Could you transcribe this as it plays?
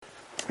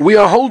We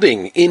are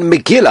holding in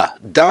Megillah,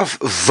 Daf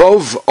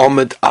Vov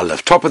Omid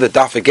Aleph. Top of the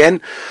Daf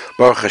again,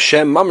 Baruch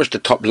Hashem, mamash the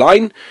top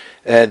line,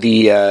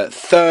 the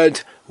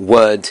third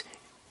word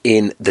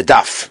in the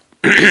Daf.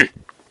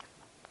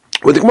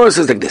 Well, the Gemara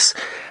says like this: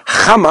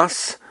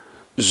 Chamas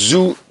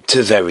zu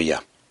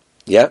Tiveria.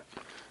 Yeah,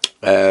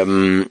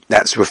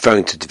 that's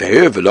referring to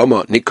Tiveria.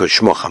 Veloma Niko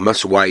Shmo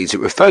Chamas. Why is it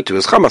referred to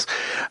as Chamas?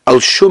 Al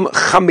Shum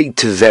Chami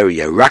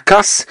Tiveria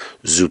Rakas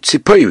zu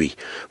Tzipori.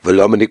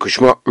 Veloma Niko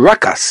Shmo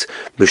Rakas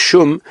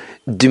Mishum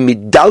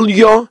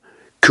Dimidalyo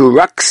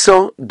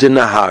Kurakso de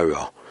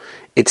Naharo.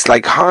 It's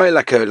like high,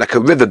 like a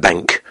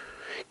riverbank.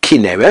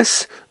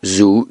 Kineres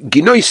zu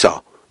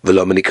Ginoisa.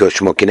 Veloma Niko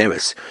Shmo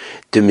Kineres.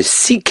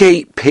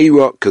 Demisike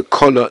Peira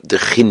Kekola de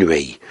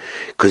Chinrei.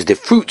 Because the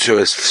fruits are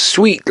as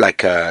sweet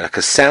like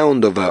a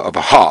sound of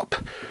a harp.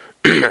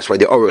 That's why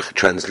the Orach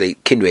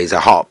translate Kinrei as a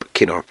harp,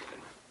 Kinor.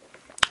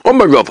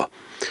 Omar Rava.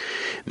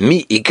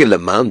 Mi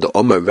ikelaman the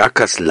Omar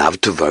Rakas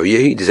lav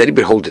Tavaria. Does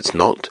anybody hold it's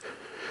not?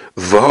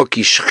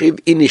 V'haki shchiv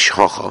inish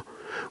hacha.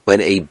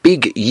 When a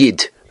big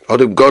yid,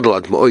 Adam Godel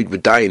at Moed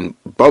would die in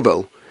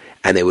Babel,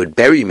 and they would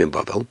bury him in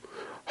Babel,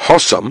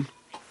 Hossam,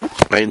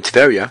 right, in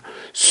Tveria,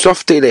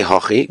 Softe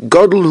lehachi,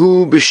 Godel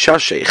hu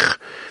b'shashech.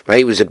 Right,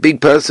 he was a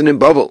big person in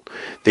Babel.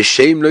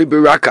 V'shem lo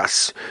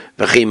b'rakas.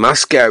 V'chi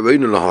maske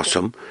aron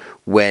l'hossam.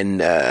 When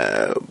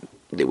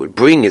they would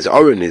bring his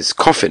aron, his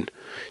coffin,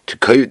 to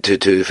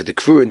for the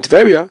Kfur in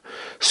Tveria,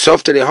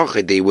 Softe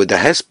lehachi, the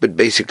hesped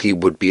basically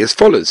would be as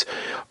follows.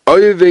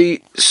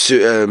 Oive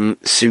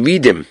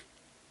Siridim.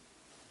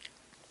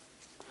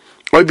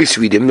 Oive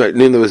Siridim,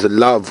 there was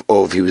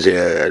he was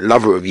a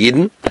lover of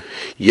Yidden.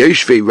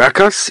 Yoshve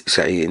Rakas,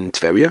 say in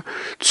Tveria,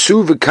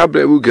 Tzu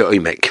v'kable uge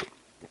oimek.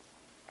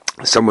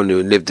 Someone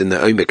who lived in the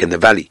oimek in the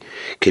valley.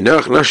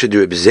 Kinach nashe de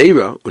Reb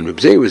Zera, when Reb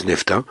Zera was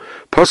nifta,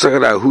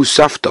 posach hu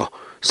saftano,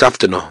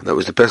 that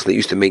was the person that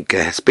used to make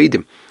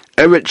hespedim.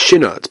 Eret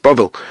Shina, it's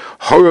Bavel.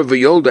 Hora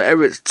v'yolda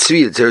Eret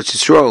Tzvi, it's Eretz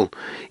Yisrael.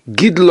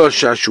 Gidlo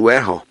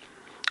shashueho.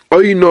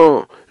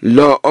 Oino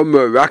la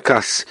omer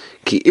rakas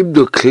ki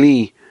ibdu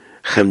kli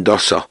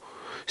chemdosa.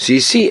 So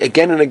you see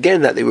again and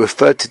again that they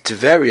refer to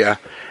Tiveria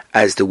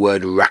as the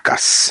word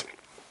rakas.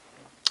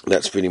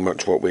 That's pretty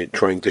much what we're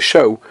trying to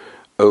show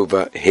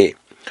over here.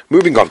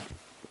 Moving on.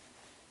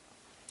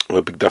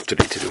 A big duff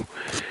today to do.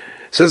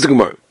 Says the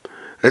Gemara.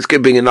 Let's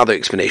bring another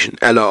explanation.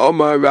 Ela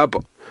omar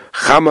rabba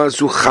chama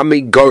zu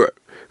chami gora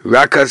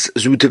rakas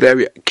zu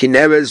Tiveria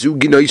kinera zu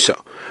ginoisa.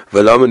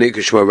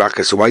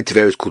 Rakas. So why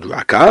Tiveria is called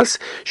Rakas?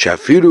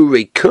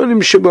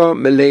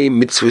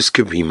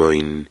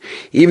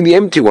 Even the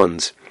empty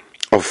ones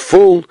are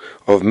full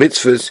of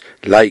mitzvahs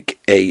like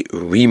a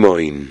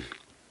rimoin.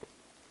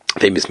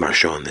 Famous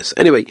marsha on this.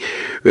 Anyway,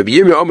 Rabbi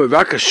Yirmiyah Omer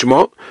Rakas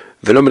Shmo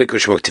Veloma Niko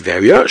Shmo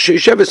Tiveria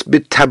sheisheves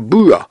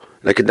b'tabura,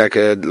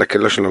 like a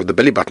lotion of the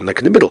belly button, like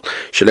in the middle.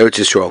 Eretz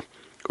Yisrael.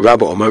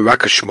 Rabbi Omer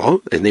Rakas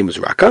Shmo, his name was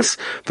Rakas.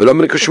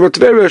 Veloma Niko Shmo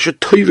Tiveria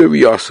shetoive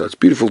riyasa. It's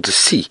beautiful to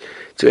see.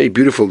 It's very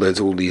beautiful. There's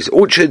all these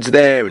orchards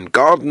there and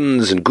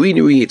gardens and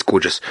greenery. It's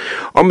gorgeous.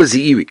 Omer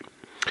Zeiri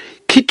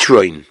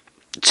Kitroin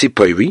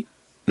Tzipori.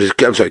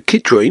 I'm sorry,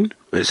 Kitroin.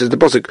 It says the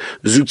pasuk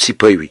Zu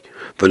Tzipori.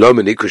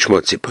 Veloma Niko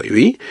Shmo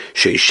Tzipori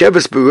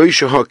sheisheves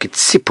b'roishaha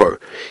kitzipor.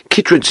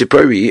 Kitroin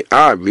Tzipori.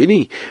 Ah,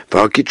 really?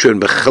 V'ha Kitroin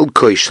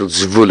b'chelkoi shel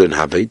Zvulun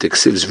havei. The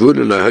ksiv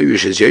Zvulun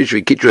lahoyish is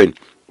Yoshvi Kitroin.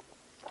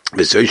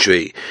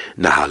 V'zoshvei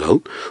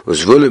nahalol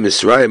u'zvulun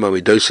Misraim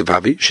amidosav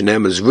havi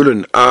shenem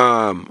zvulun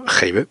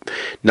chayre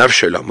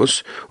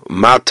nafshalamos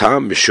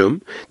matam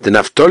mishum the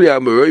naftolia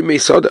amoroi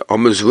meisada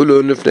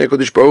amazvulun nefnei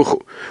kodesh baruch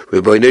hu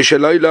v'boinei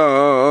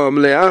shalaylam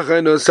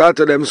le'achen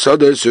osatalem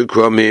sodos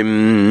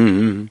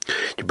u'kromim.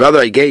 The brother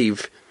I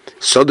gave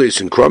sodos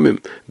and kromim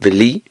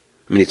v'li.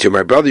 I mean, it's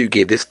my brother who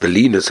gave this.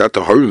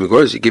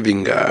 You're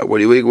giving, what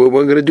am I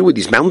going to do with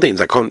these mountains?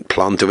 I can't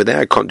plant over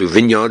there. I can't do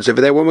vineyards over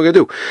there. What am I going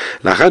to do?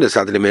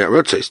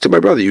 To my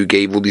brother, you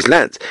gave all these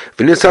lands.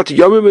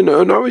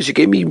 You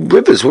gave me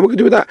rivers. What am I going to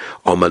do with that?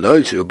 Oh, my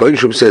Lord. So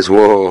Bonshum says,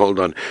 whoa, hold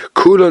on.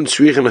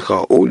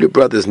 All your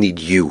brothers need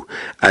you.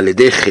 Because of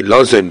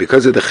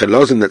the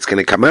chilazon that's going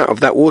to come out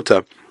of that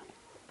water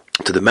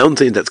to the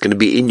mountain that's going to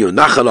be in your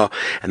nachala,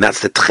 and that's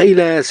the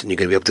tcheles, and you're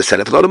going to be able to sell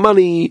it for a lot of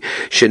money.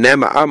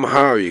 Shenema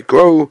amhar, you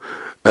grow.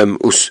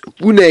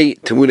 Usfune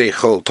temune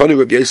chol tani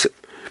Rabbi Yosef.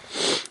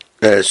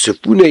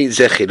 Sufune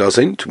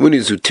zechilazin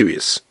temune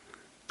zutirius.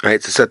 Right,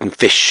 it's a certain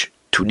fish,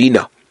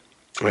 tunina.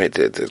 Right,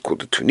 they're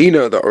called the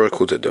tunina. The oracle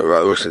called it. The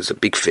oracle is a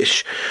big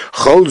fish.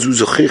 Chol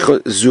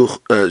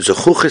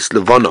zuchuches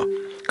levana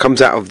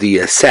comes out of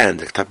the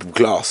sand, a type of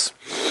glass.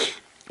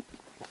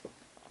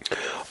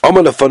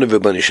 Amal afanu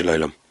v'bani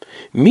shalaylam.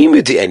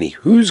 Mimiti any.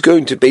 Who's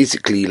going to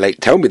basically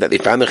tell me that they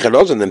found the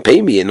chalaz and then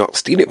pay me and not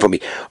steal it from me?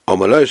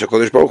 Amalai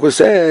Shakadosh Baruch Hu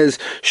says,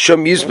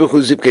 Shom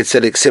Yisbechu Zibket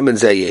Tzedek Siman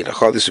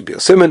Zayeh. This would be a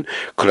simon.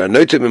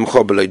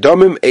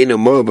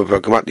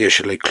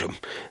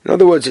 In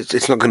other words,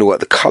 it's not going to work.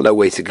 The color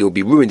basically will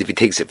be ruined if he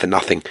takes it for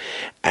nothing,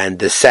 and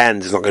the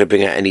sand is not going to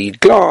bring out any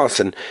glass.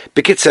 And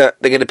Bekitza,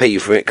 they're going to pay you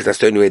for it because that's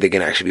the only way they're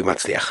going to actually be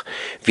matzliach.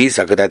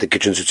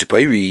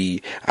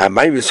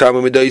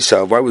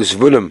 Why was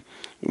Vulam?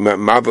 That's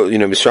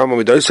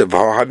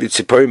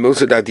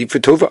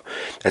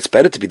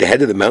better to be the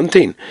head of the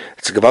mountain.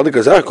 It's a gewaltig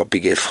Gazar. Got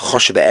big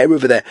chosh of the air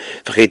over there.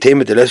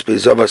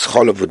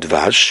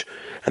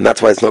 And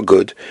that's why it's not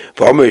good.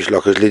 Ah,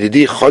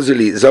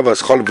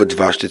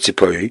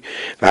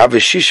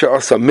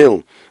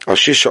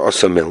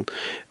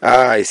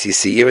 I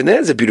see. Even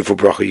there's a beautiful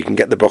bracha. You can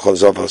get the bracha of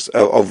Zavas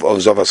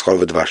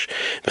Chol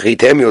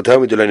V'Dvash. You'll tell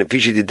me to learn a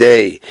pishi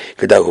today.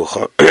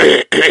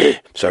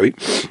 Sorry.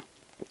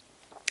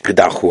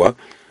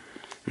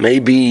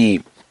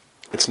 Maybe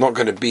it's not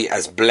going to be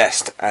as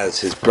blessed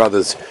as his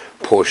brother's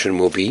portion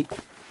will be.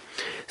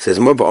 Says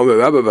the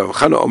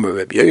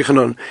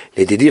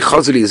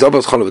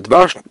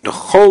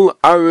whole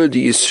Arad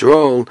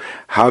Yisrael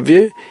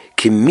Havir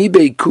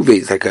Kimibe Kuve.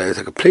 It's like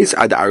a place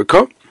ad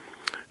Arka.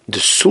 The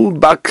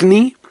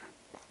Sulbakni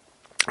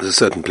is a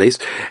certain place.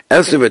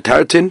 Elsnever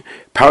Tartin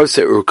Parse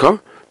Urka,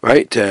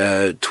 right?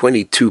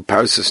 22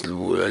 parses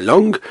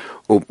long,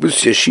 or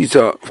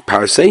Busyashita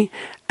Parse,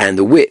 and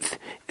the width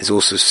is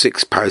also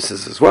 6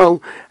 parses as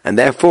well, and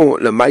therefore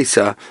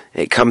Lamaisa,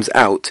 it comes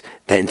out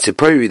that in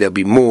Sipori there'll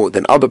be more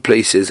than other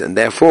places, and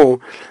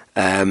therefore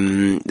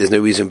there's no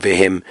reason for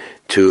him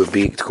to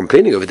be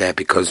complaining over there,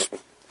 because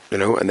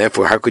and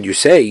therefore how could you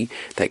say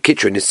that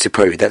Kitron is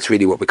Sipori? That's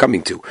really what we're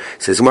coming to.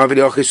 It says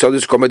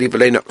Sodus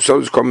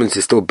Commons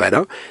is still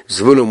better.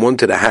 Zvulun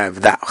wanted to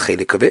have that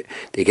chelik of it.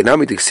 The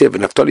economic siv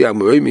and Naftali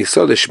Amorim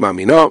Sodus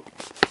Shmamina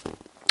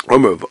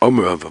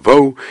Omer of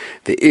Avo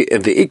the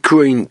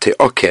Ikruin Te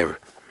Oker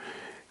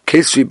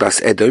Kesri Bas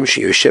Edom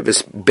She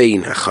Yosheves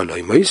Bein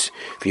HaChaloimos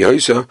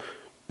V'Yosa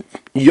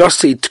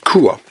Yosei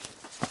Tkua.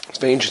 It's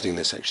very interesting,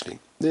 this actually.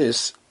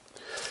 This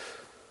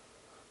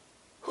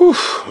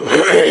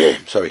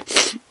sorry.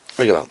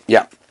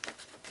 Yeah.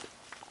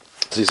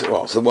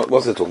 So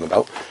what's it talking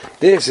about?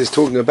 This is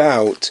talking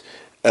about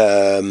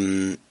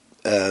the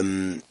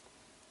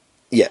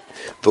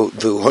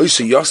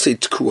Hoysa Yosei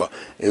Tkua.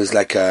 It was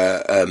like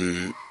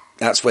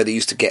that's where they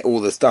used to get all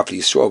the stuff.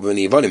 You saw when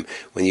the Yevonim,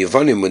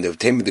 when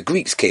the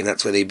Greeks came,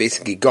 that's where they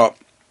basically got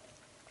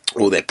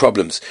all their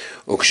problems.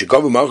 When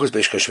finally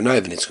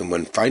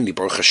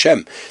Baruch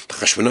Hashem, the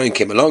Chashmonaim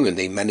came along and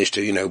they managed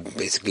to,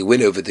 basically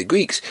win over the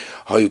Greeks.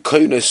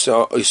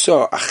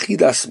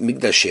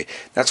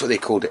 That's what they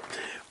called it.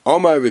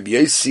 Omar Rabbi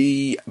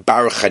Yossi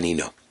Bar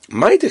Chanina.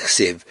 My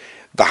dechsev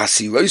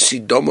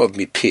v'hasirosi domov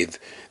mipiv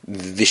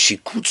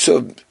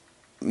v'shikutzov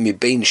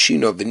mibein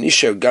shino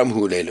v'nisher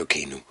gamhu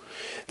le'elokenu.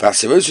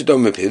 V'hasirosi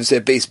domov mipiv,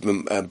 their base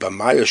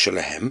b'maya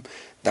shalahem.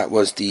 That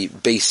was the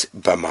base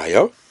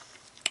b'maya,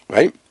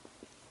 right?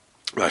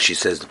 Rashi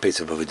says the base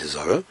of Avodah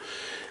Zarah.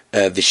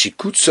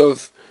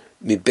 V'shikutzov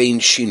mibein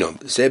shinom.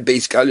 Zeh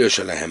beis galio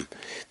shalahem.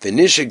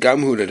 V'nisha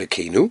gamhu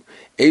le'elokenu.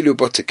 Elu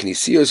bota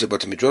knisiyos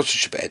bota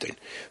midrash shebe'edin.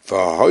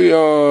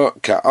 V'hoya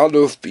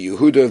ka'aluf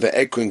b'Yehuda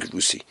ve'ekron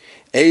gevusi.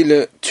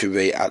 Ele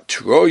turei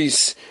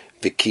atrois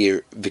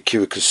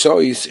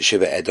v'kirikusois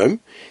shebe'edom.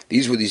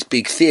 These were these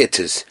big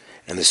theaters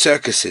and the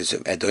circuses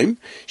of Edom.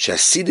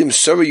 Shasidim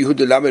Sora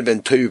Yehuda Lamed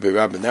Ben Torah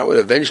B'Rabbim. That will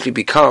eventually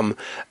become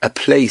a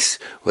place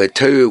where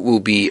Torah will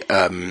be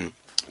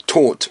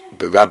taught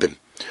B'Rabbim.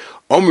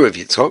 Omer of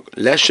Yitzchok,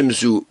 Leshem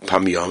Zu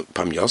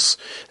Pamyos,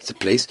 it's a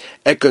place,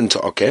 Ekon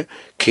Ta'oke,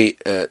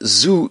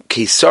 Zu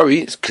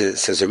Kesari,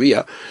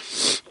 Caesarea,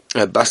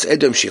 Bas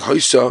Edom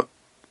Shehoisa,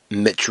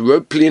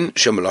 Metropolian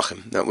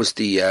Shemalachim. That was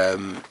the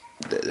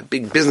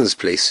big business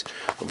place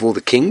of all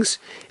the kings.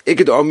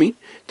 Igad Ami,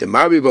 the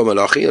Maribo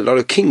Malachi, a lot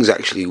of kings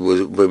actually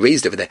were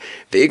raised over there.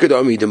 The Igad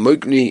Ami, the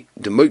Mokmi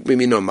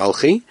Mino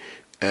Malchi,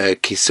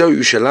 Kiso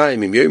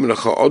Yushalayim, Im Yom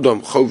Lacha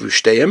Odom Chovu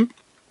Shteim.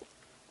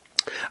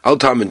 Al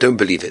Tamim, don't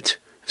believe it.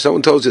 If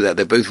someone tells you that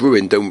they're both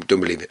ruined, don't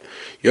believe it.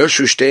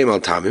 Yoshu Shteim Al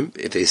Tamim,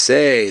 if they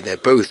say they're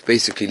both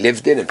basically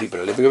lived in and people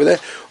are living over there,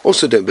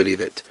 also don't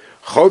believe it.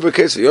 Chovu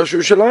Kes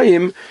Yoshu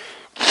Shalayim,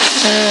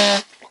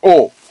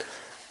 or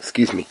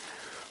excuse me,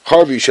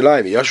 Chovu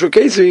Shalayim Yoshu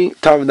Kesri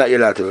Tamim, that you're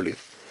allowed to believe.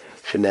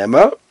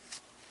 Shenema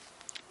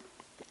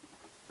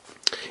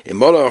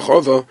Imola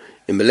Chova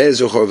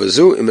Imelezu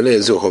Chovazu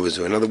Imelezu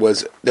Chovazu. In other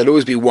words, there'll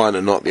always be one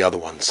and not the other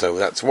one. So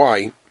that's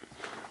why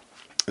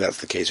that's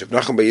the case. Rav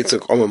Nachman bar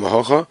Yitzchak Omer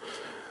Mahocha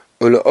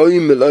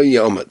Uleoim Meloi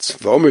Yomatz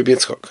V'Omer Rav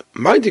Yitzchak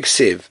Ma'dik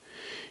Siv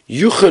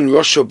Yuchen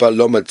Rosho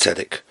Balomad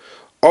Tzedek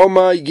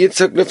Omer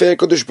Yitzchak Nefei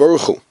Kodesh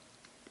Baruch Hu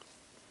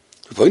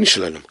V'Oin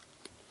Shalom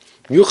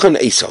Yuchen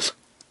Esav.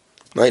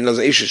 Right, now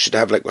the Esav should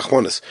have like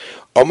Machmanas.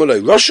 Omer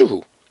Loi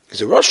Rosho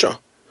is a Rosha.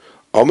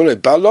 Omer Loi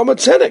Balomad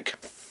Tzedek.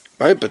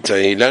 Right, but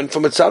he learned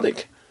from a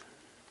tzaddik.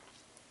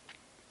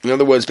 In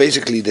other words,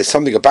 basically, there's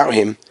something about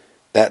him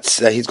That's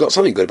he's got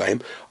something good about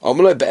him.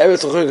 Amalai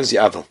be'eretz l'choyres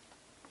yavel.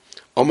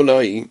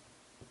 Amalai.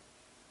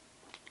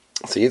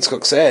 So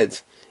Yitzchak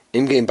said,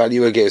 "Im gein bal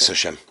yua geis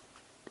Hashem."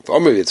 For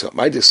Amar Yitzchak,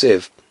 my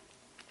desiv,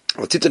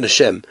 V'titan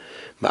Hashem,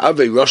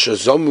 ma'avei Rasha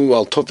zomu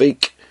al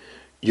tovek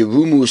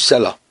yerumu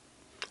sela.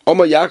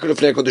 Amar Yaakov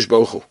lefnei Kodesh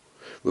Baruch Hu.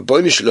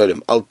 Rebbeinu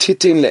Shalom, al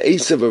titin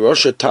le'esav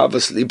Rasha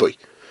tavas liboy.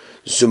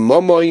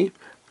 Zumamoi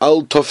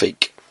al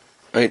tovek.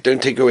 Right,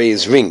 don't take away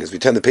his ring, as we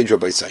turn the page,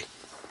 Rabbi say.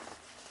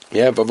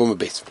 Yeah, Vavum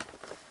Beis.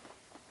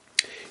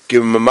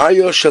 Give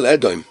Mamayo shel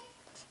Edom.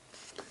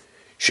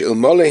 She'il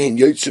Malehin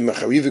Yotzu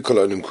Mechariv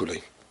Kolonim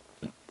Kulei.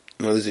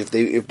 In other words, if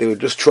they would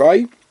just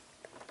try,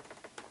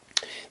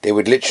 they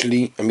would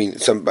literally. I mean,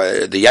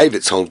 the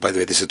Yavitz hold. By the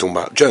way, this is talking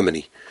about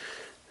Germany.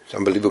 It's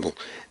unbelievable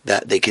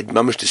that they could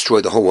mamish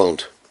destroy the whole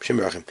world. Shem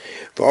Rachim.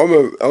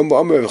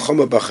 V'Omer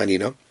Chama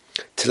Bachanina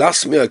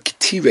Tlasmir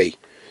Kitivei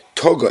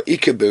Toga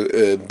Ike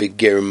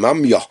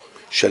Begermamya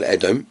Shel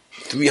Edom.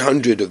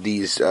 300 of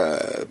these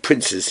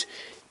princes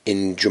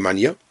in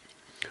Germania.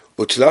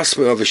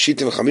 Utlasmir of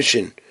Shitim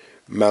Chamishin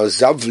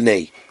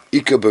Malzavnei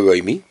Ike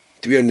Beroimi.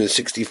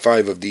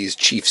 365 of these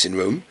chiefs in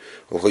Rome,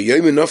 and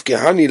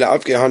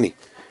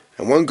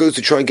one goes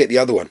to try and get the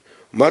other one.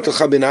 And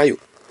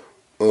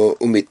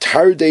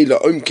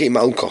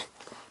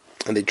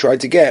they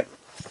tried to get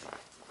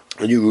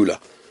a new ruler.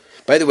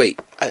 By the way,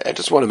 I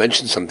just want to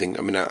mention something.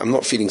 I mean, I'm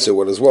not feeling so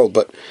well as well,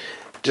 but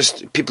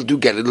just people do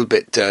get a little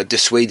bit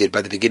dissuaded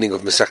by the beginning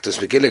of Masechtas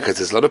Megillah, because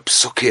there's a lot of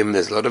psukim,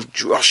 there's a lot of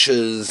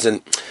drushes,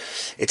 and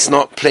it's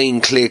not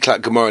plain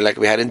clear-cut Gemara like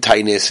we had in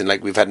Tainis and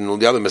like we've had in all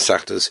the other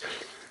Masechtas.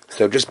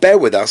 So just bear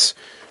with us.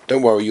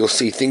 Don't worry, you'll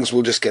see things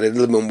will just get a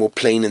little bit more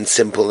plain and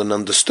simple and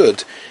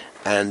understood.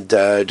 And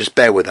just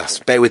bear with us.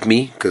 Bear with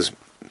me, because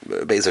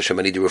Be'ez Hashem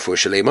I need to refer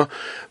Shalema.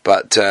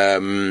 But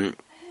you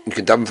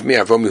can daven for me.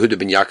 Avram Yehuda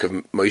ben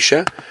Yaakov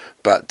Moshe.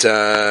 But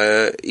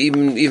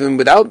even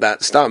without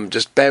that,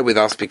 just bear with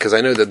us, because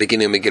I know the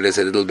beginning of Megillah is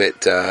a little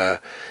bit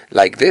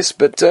like this,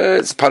 but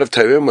it's part of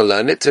Torah and we'll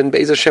learn it, and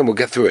Be'ez Hashem will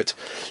get through it.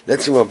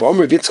 Let's see what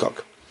Amar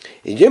Yitzchak.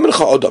 In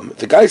Yemencha Adam,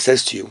 the guy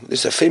says to you, this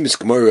is a famous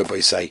Gemara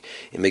by say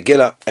in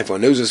Megillah. Everyone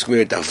knows this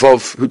Gemara.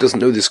 Davov, who doesn't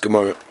know this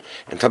Gemara?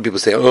 And some people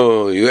say,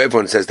 "Oh,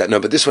 everyone says that." No,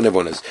 but this one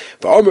everyone knows.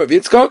 For Amar of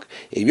Yitzchak,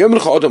 in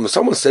Yemencha Adam, if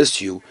someone says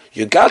to you,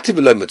 "You got to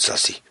be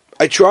Matzasi,"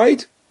 I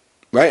tried,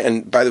 right?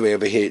 And by the way,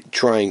 over here,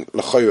 trying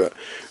L'chayra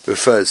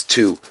refers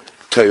to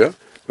Torah,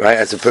 right,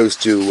 as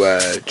opposed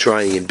to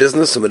trying in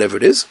business or whatever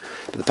it is.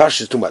 But the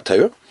Pasha is talking about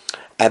Torah,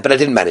 but I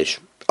didn't manage.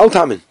 Al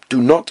Tamin,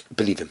 do not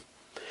believe him.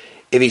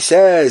 If he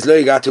says, Lo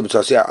Yagati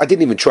Mutzasi, I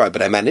didn't even try,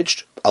 but I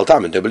managed, Al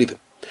Tamin, don't believe him.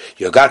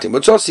 Yagati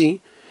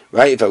Mutzasi,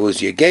 right, if I was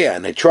Yageya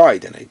and I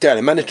tried and I did,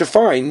 I managed to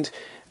find,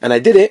 and I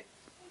did it,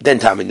 then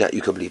Tamin, that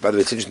you can believe. By the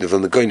way, it's interesting,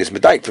 from the Goin is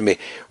Medaik for me,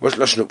 what's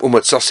Lashon of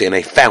Mutzasi, and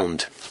I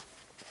found.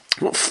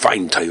 Not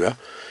find Torah.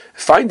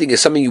 Finding is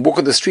something you walk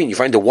on the street and you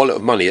find a wallet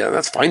of money.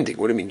 That's finding.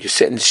 What do you mean? You're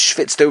sitting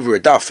schwitzed over a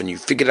duff and you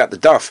figured out the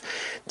duff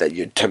that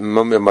you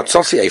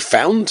Matzasi I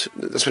found.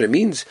 That's what it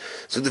means.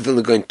 So the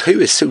Vilna Gaon Torah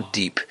is so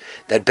deep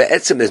that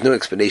be'etzem there's no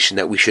explanation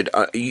that we should,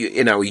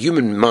 in our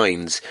human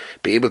minds,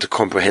 be able to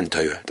comprehend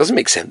Torah. It doesn't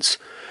make sense.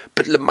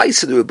 But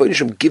Lemaisa, the Rebbeinu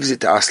Shalom gives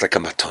it to us like a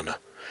matana.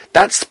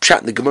 That's the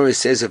pshat the Gemara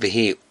says over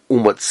here.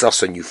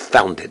 And you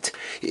found it.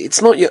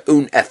 It's not your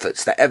own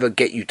efforts that ever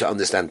get you to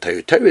understand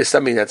Torah. Torah is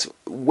something that's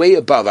way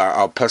above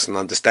our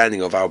personal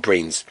understanding of our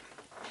brains.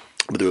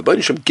 But the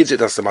Rebbeinu Shalom gives it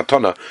as a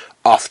matana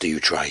after you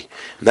try.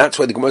 And that's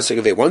why the Gemara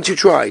says, once you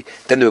try,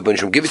 then the Rebbeinu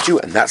Shalom gives it to you,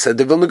 and that's the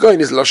Vilna Gaon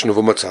is Lashon of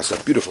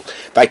Umatzasa. Beautiful.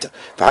 Weiter.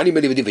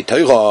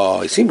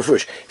 It's seen before.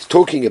 It's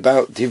talking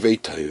about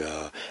Divrei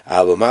Torah.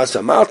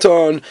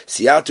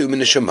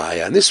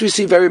 And this we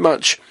see very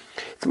much.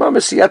 It's mama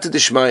siyata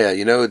d'shmaya,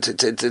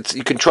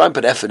 you can try and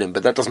put effort in,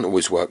 but that doesn't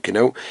always work,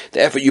 The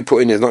effort you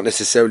put in is not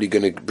necessarily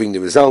going to bring the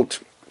result.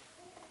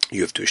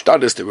 You have to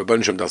ishtadis, the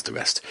Rebbeinu Shalom does the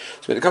rest.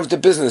 So when it comes to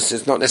business,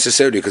 it's not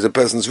necessarily because a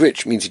person's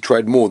rich means he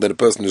tried more than a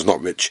person who's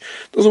not rich.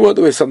 It doesn't work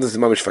the way sometimes the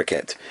mamish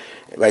faket.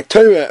 Like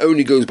Torah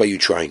only goes by you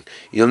trying.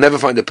 You'll never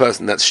find a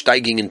person that's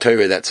steiging in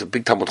Torah, that's a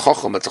big Talmud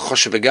Chacham, that's a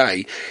choshev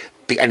guy,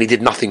 and he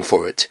did nothing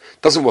for it.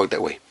 It doesn't work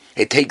that way.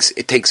 It takes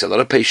a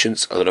lot of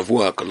patience, a lot of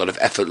work, a lot of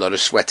effort, a lot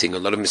of sweating, a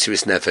lot of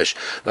mesiras nefesh,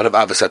 a lot of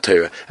avos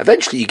Torah.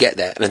 Eventually you get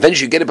there, and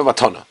eventually you get it by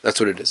matana. That's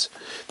what it is.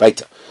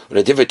 Right?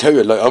 That's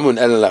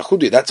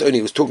only,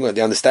 it was talking about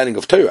the understanding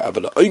of Torah.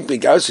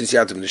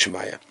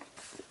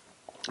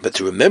 But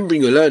to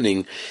remembering your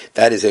learning,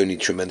 that is only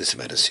tremendous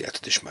amount of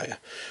siyata d'shmaya.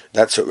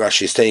 That's what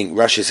Rashi is saying.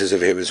 Rashi says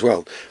over here as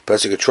well. A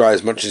person could try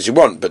as much as you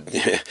want, but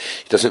it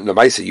doesn't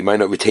lemaisa, you might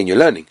not retain your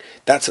learning.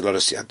 That's a lot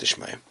of siyata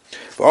d'shmaya.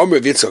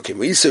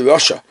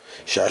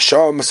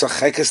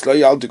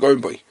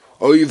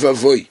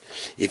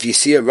 If you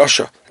see a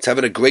Rasha that's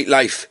having a great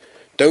life,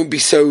 don't be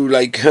so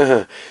like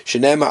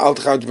Shenema al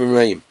t'chad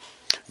b'meim.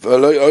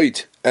 V'aloi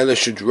oid ela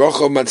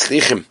shudrocho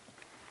matzlichim.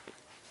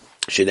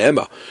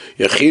 Shenema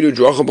yachilu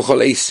drocho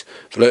b'chol eis.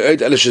 V'aloi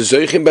oid ela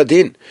shezoichim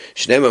badin.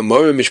 Shenema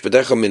morim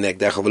mishpadecha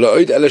minegdecha. V'aloi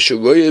oid ela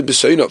sheroye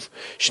b'soinov.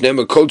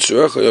 Shenema kol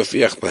tzurecha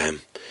yofiach b'hem.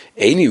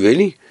 Ain't he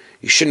really?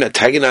 You shouldn't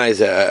antagonize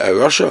a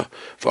Russia.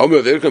 You're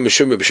allowed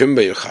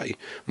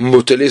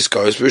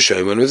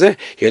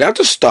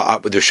to start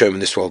up with the Rishon in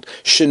this world.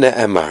 Shina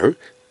Amar,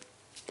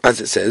 as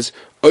it says,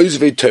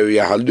 Ozve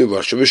Torah Halu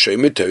Russia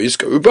Rishon Torah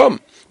Skarubam.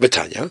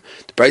 Betanya,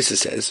 the Brisa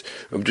says,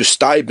 if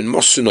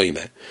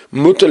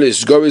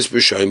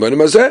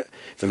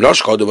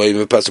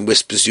a person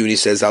whispers you and he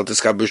says,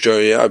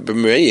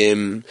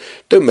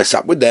 don't mess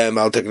up with them,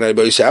 I'll take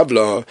another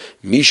Avla,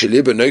 Misha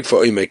Liba Noik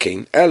for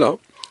Oimaking, Ella,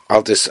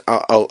 I'll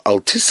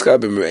Tisra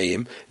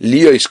Bimreim,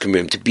 Leos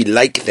Kumim, to be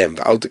like them,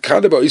 I'll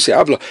Takada Boise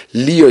Avla,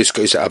 Leos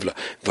Goes Avla,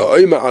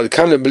 Vaoima Al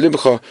Kana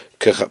Belimcha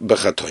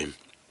Bechatoim.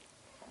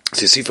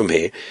 So you see from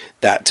here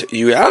that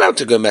you are allowed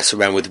to go mess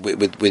around with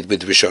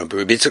Rishon, but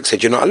Rabbi Yitzchak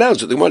said you're not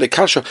allowed. So they want a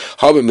kasha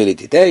haba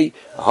minute day,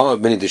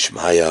 haba minute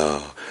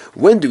shmaya.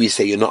 When do we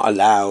say you're not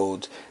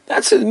allowed?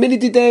 That's a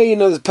minute day,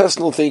 the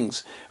personal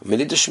things.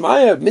 Minute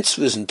shmaya,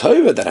 mitzvahs and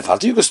Torah. That if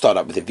you can start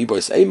up with him, people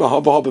say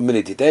haba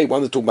minute day.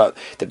 One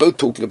they're both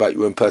talking about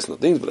your own personal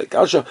things, but like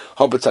kasha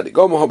haba tzadik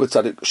gomo, haba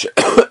tzadik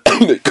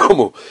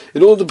gomo.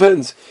 It all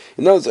depends.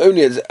 And now it's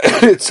only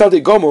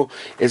tzadik gomo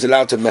is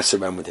allowed to mess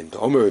around with him. The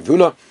Omer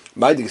Ravuna.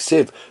 Maidig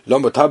Siv,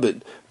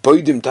 Lombatabit,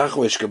 Boidim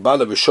Tachwish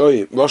Kabbalah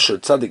Vishoy, Rosh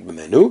Tzadik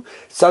B'menu,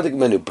 Tzadik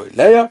Menu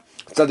Boileya,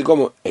 Tzadik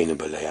Gomo Eina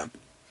Boileya.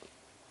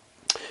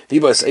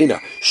 Vibas Eina,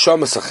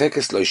 Shama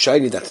Sachekes Lo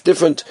Shiny, that's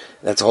different,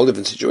 that's a whole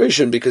different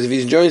situation, because if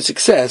he's enjoying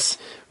success,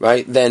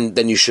 right,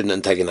 then you shouldn't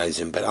antagonize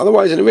him. But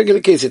otherwise, in a regular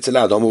case, it's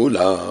allowed.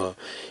 Omula,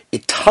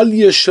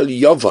 Italia Shal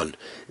Yovan,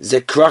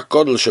 Zekrak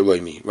Godel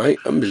Sharoimi, right?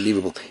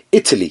 Unbelievable.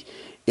 Italy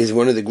is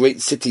one of the great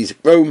cities,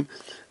 Rome,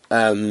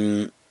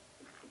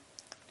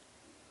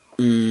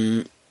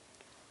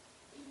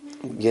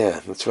 yeah,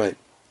 that's right.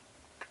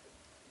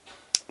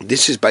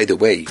 This is, by the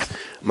way, I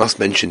must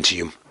mention to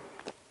you,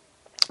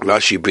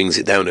 Rashi brings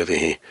it down over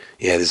here.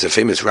 Yeah, there's a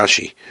famous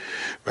Rashi.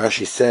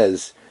 Rashi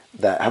says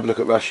that, have a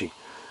look at Rashi,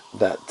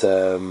 that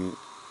the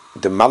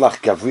Malach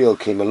Gavriel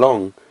came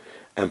along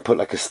and put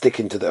like a stick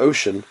into the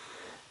ocean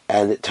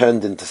and it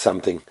turned into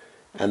something,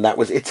 and that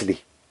was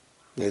Italy.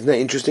 Isn't that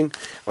interesting?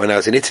 When I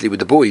was in Italy with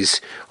the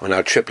boys on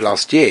our trip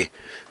last year,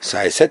 so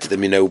I said to them,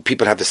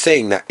 people have the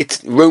saying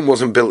that Rome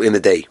wasn't built in a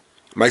day.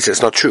 I say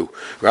it's not true.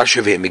 Rashi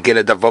over here,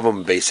 Megillah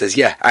Davavam Bey says,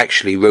 yeah,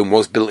 actually Rome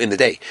was built in a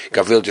day.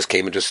 Gavril just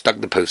came and just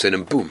stuck the post in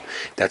and boom.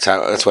 That's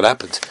what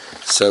happened.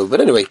 So, but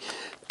anyway,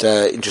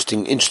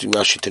 interesting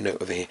Rashi to note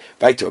over here.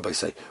 Back to what I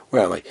say.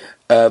 Where am I?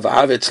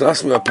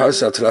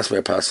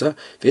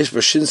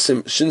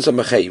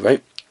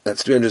 Right?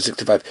 That's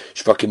 365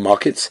 Shvakim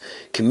markets.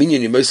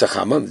 Communion in Moshe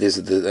Chama. There's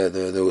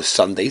those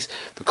Sundays.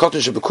 The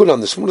cottage of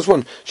Bekulan, the smallest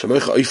one.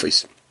 Shamoicha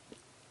Oifis.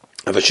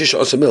 Avashish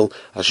Osamil,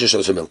 Hashish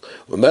Osamil.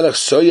 Umelech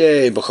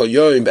Soye Bechol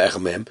Yoim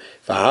Be'echamem.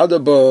 Vahada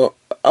Bo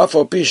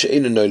Afal Pisha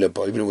in a Nola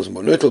Bo. Even it was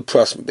more neutral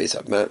pras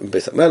Beisat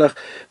Melech.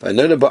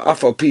 Vanola Bo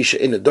Afal Pisha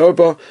in a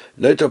Dorbo.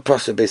 Neutral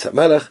pras Beisat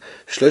Melech.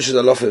 Shloshes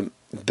Alofim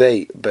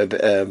Bay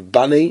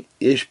Bani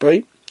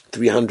Yishbay.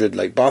 300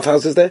 like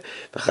bathhouses there.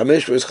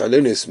 Right,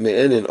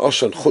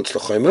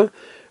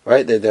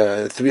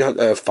 there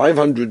are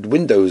 500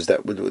 windows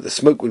that the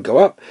smoke would go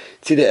up.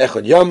 Tzidei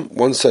Echad Yam,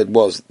 one side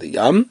was the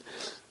Yam.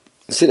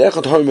 Tzidei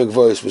Echad Hormeg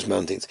Voice was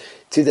mountains.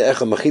 Tzidei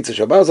Echad Machitza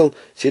Shabazel.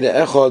 Tzidei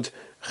Echad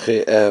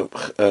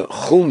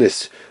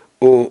Chulnis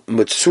or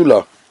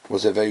Mutsula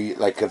was very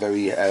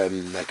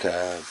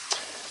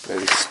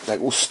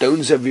all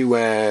stones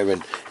everywhere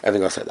and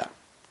everything else like that,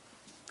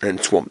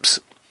 and swamps.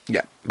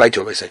 Yeah, by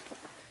Torah I say.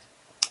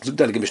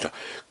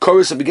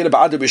 Chorus and begin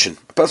about Adar Rishon.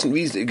 A person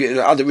reads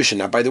Adar Rishon.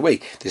 Now, by the way,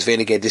 this is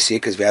again this year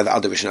because we have the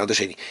Adar Rishon, Adar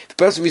Sheni. If a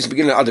person reads the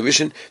beginning of Adar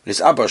Rishon, when it's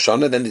Abba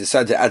Shana, then they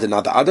decide to add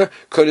another Adar.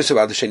 Chorus of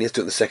Adar Sheni, let's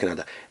do it in the second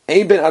Adar.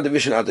 Ein ben Adar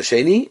Rishon, Adar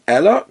Sheni,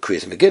 Ella,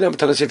 Kriyas Megillah,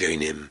 B'tanas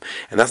Yevyonim.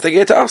 And that's the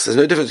get to us. There's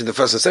no difference in the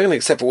first and second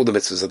except for all the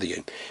mitzvahs of the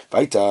Yom.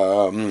 Right?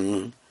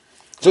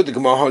 So the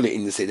Gemara Holy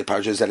in the Seder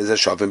Parashas that is a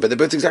Shavim, but they're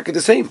both exactly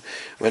the same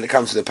when it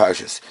comes to the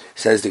Parashas.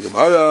 Says the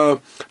Gemara,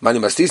 Mani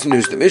Mastisin,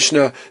 who's the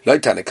Mishnah, Loi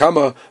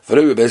Tanakama,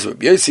 V'lo Be'ez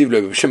Rabbi Yosef, Lo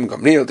B'Shem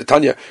Gamliel, the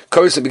Tanya,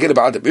 Koros and begin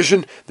about Adar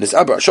Rishon, V'nis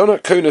Abba Ashana,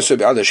 Konos Lo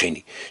Be'adar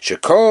Sheni.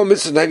 Shekol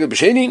Mitzvah Negel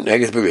B'Sheni,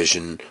 Negel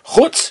B'Rishon.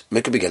 Chutz,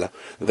 Mekah Begillah.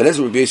 V'lez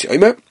Rabbi Yosef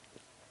Omer,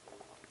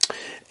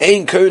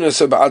 Ein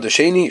Konos Lo Be'adar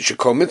Sheni,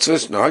 Shekol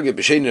Mitzvahs, Nehagel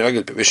B'Sheni,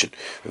 Nehagel B'Rishon.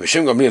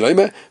 B'Shem Gamliel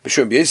Omer, B'Shem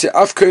Rabbi Yosef,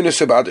 Af Konos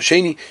Lo Be'adar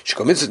Sheni,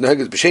 Shekol Mitzvahs,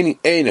 Nehagel B'Sheni,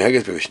 Ein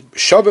Nehagel B'Rishon.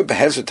 Shavim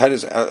Behesped,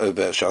 Tainas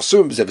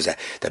Shasum B'Zeh B'Zeh.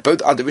 That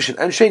both Adar Rishon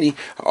and Sheni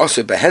are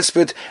also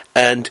Behesped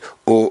and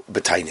or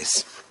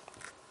B'Tainis.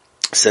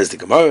 Says the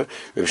Gemara,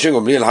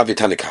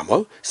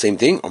 same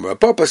thing.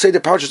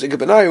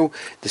 The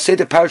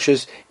Seder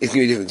Parshas is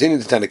going to be different.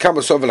 The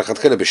Tanakama Sov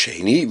Lachatchila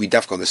B'Sheni. We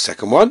dafka on the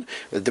second one.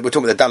 We're talking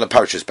about the Dala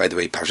Parshas, by the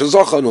way, Parshas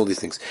Zocha and all these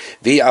things.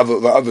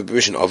 V'Av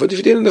B'Rishon Ovid. If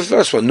you did in the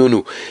first one,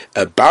 no.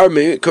 Bar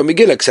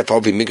Megillah, except for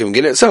Avi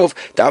Megillah itself.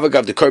 The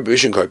Avagav the Kor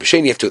B'Rishon Kor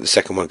B'Sheni. You have to do it the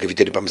second one if you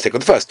did it by mistake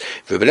on the first.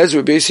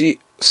 V'Belezer B'Yesi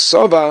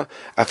Sava,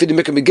 Afidu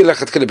Mika Megillah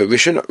Chatkele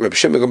Berishan, Reb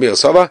Shem Gamil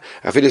Sava,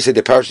 Afidu said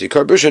the parish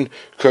Kor Berishan,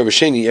 Kor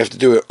Besheni, you have to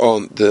do it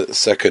on the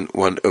second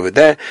one over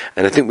there,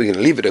 and I think we're going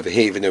to leave it over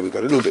here, even though we've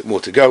got a little bit more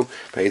to go.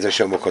 But Yitzhak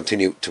Hashem will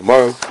continue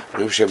tomorrow.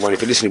 And if you're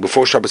listening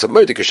before Shabbos, at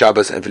Mordechai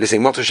Shabbos, and if you're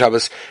listening Motor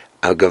Shabbos,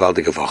 Al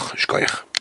Gavaldi Gavoch, Shkoyach.